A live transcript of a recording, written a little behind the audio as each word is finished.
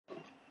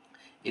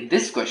In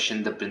this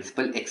question, the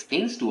principal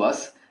explains to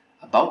us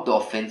about the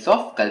offense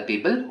of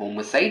culpable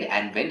homicide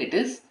and when it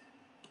is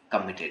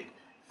committed.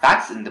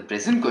 Facts in the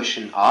present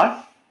question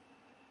are: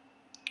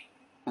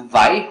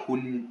 Y,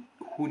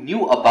 who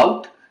knew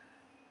about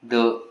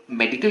the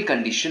medical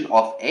condition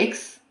of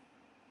X,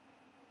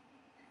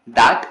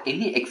 that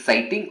any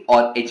exciting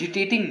or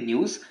agitating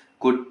news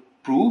could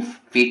prove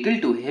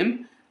fatal to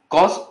him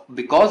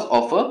because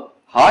of a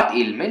heart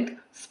ailment,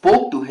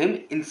 spoke to him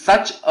in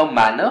such a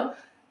manner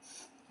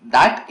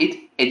that it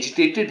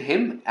agitated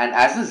him, and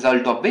as a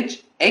result of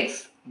which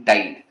X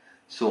died.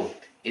 So,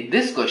 in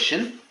this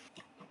question,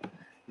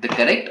 the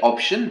correct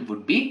option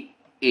would be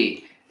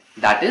A.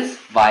 That is,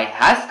 Y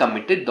has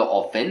committed the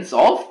offense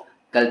of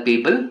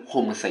culpable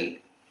homicide.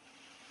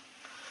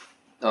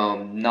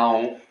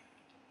 Now,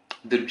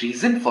 the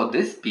reason for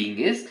this being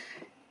is,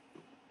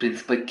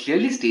 principle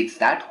clearly states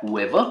that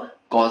whoever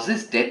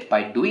causes death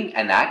by doing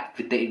an act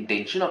with the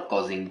intention of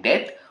causing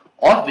death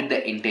or with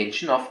the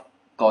intention of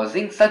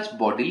causing such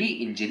bodily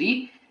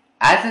injury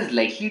as is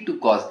likely to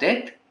cause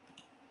death,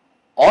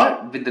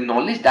 or with the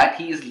knowledge that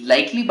he is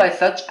likely by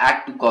such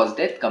act to cause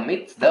death,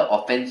 commits the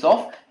offense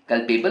of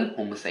culpable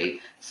homicide.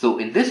 So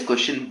in this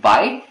question,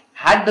 Y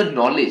had the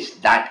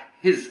knowledge that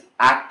his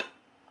act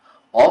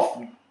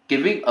of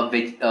giving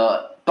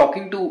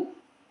talking to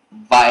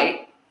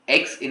Y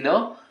X in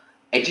a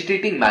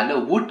agitating manner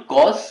would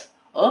cause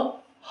a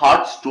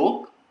heart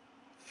stroke,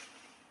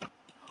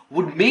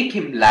 would make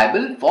him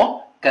liable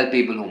for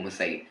culpable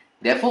homicide.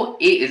 Therefore,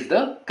 A is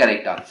the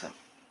correct answer.